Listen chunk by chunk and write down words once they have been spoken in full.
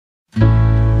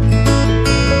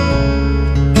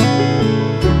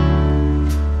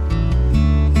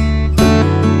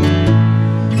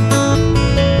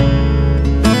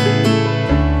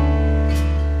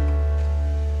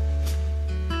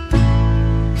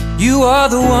You are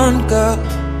the one, girl,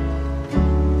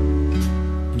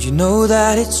 and you know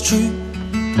that it's true.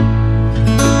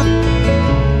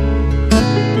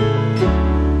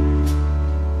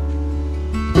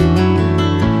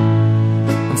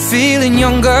 I'm feeling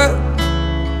younger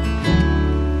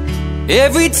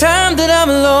every time that I'm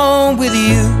alone with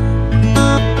you.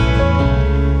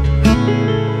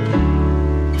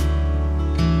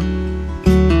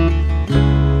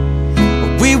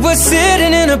 We were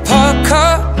sitting in a parked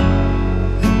car,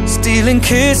 stealing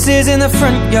kisses in the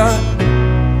front yard.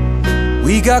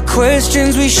 We got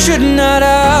questions we should not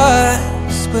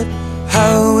ask, but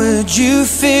how would you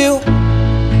feel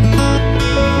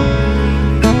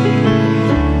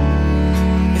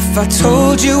if I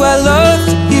told you I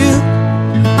loved you?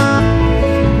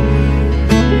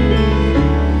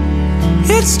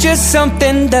 It's just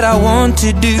something that I want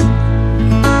to do.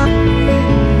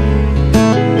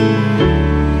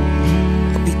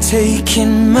 I'll be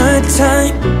taking my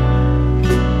time,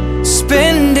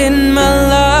 spending my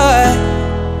life,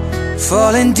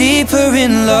 falling deeper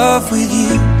in love with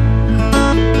you.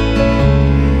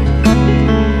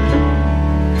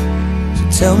 So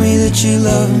tell me that you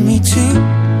love me too.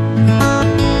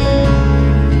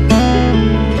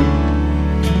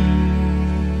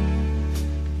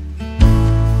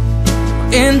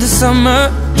 In the summer,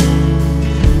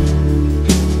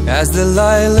 as the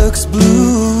lilacs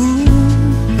bloom,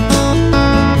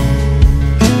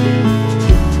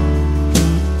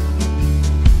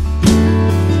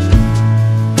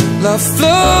 love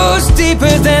flows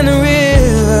deeper than a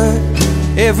river.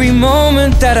 Every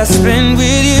moment that I spend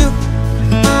with you,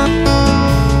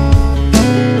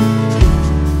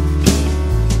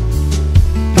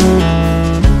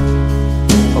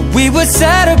 we were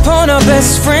sat upon our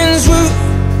best friend's roof.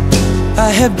 I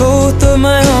had both of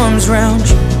my arms round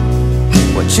you,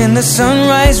 watching the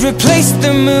sunrise replace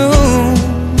the moon.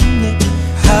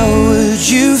 How would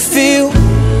you feel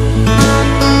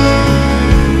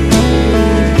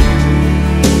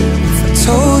if I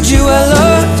told you I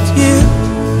loved you?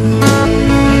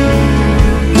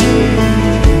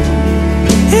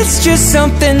 It's just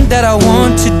something that I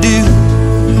want to do.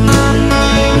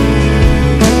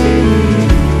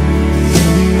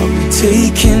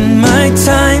 Taking my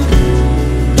time,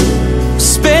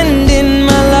 spending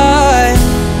my life,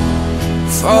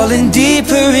 falling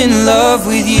deeper in love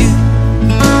with you.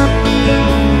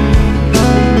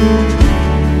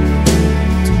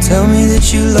 So tell me that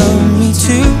you love me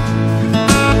too.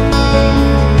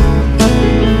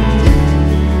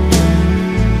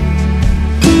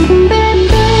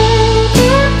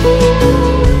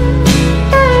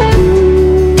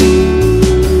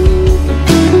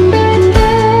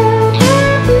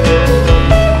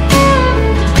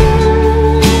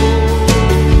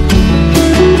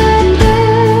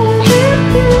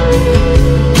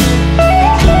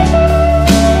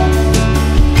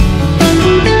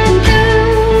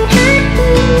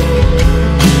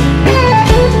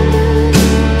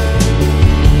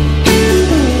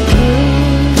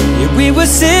 We were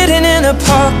sitting in a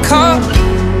parked car,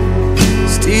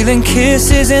 stealing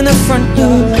kisses in the front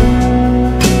yard.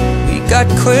 We got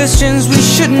questions we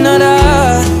should not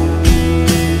ask.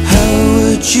 How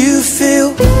would you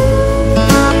feel if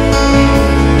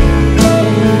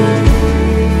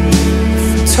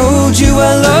I told you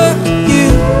I loved you?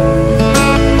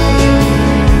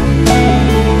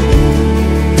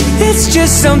 It's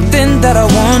just something that I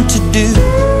want to do.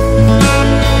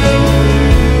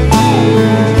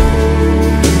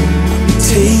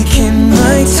 Taking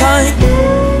my time,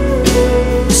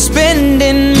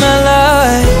 spending my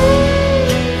life,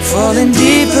 falling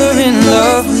deeper in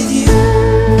love with you.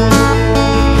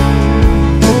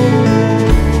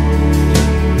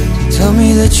 Tell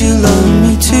me that you love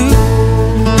me too.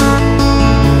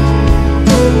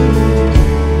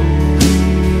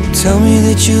 Tell me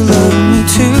that you love me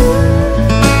too.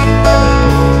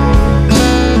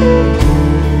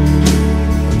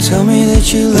 Tell me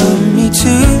that you love me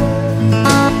too.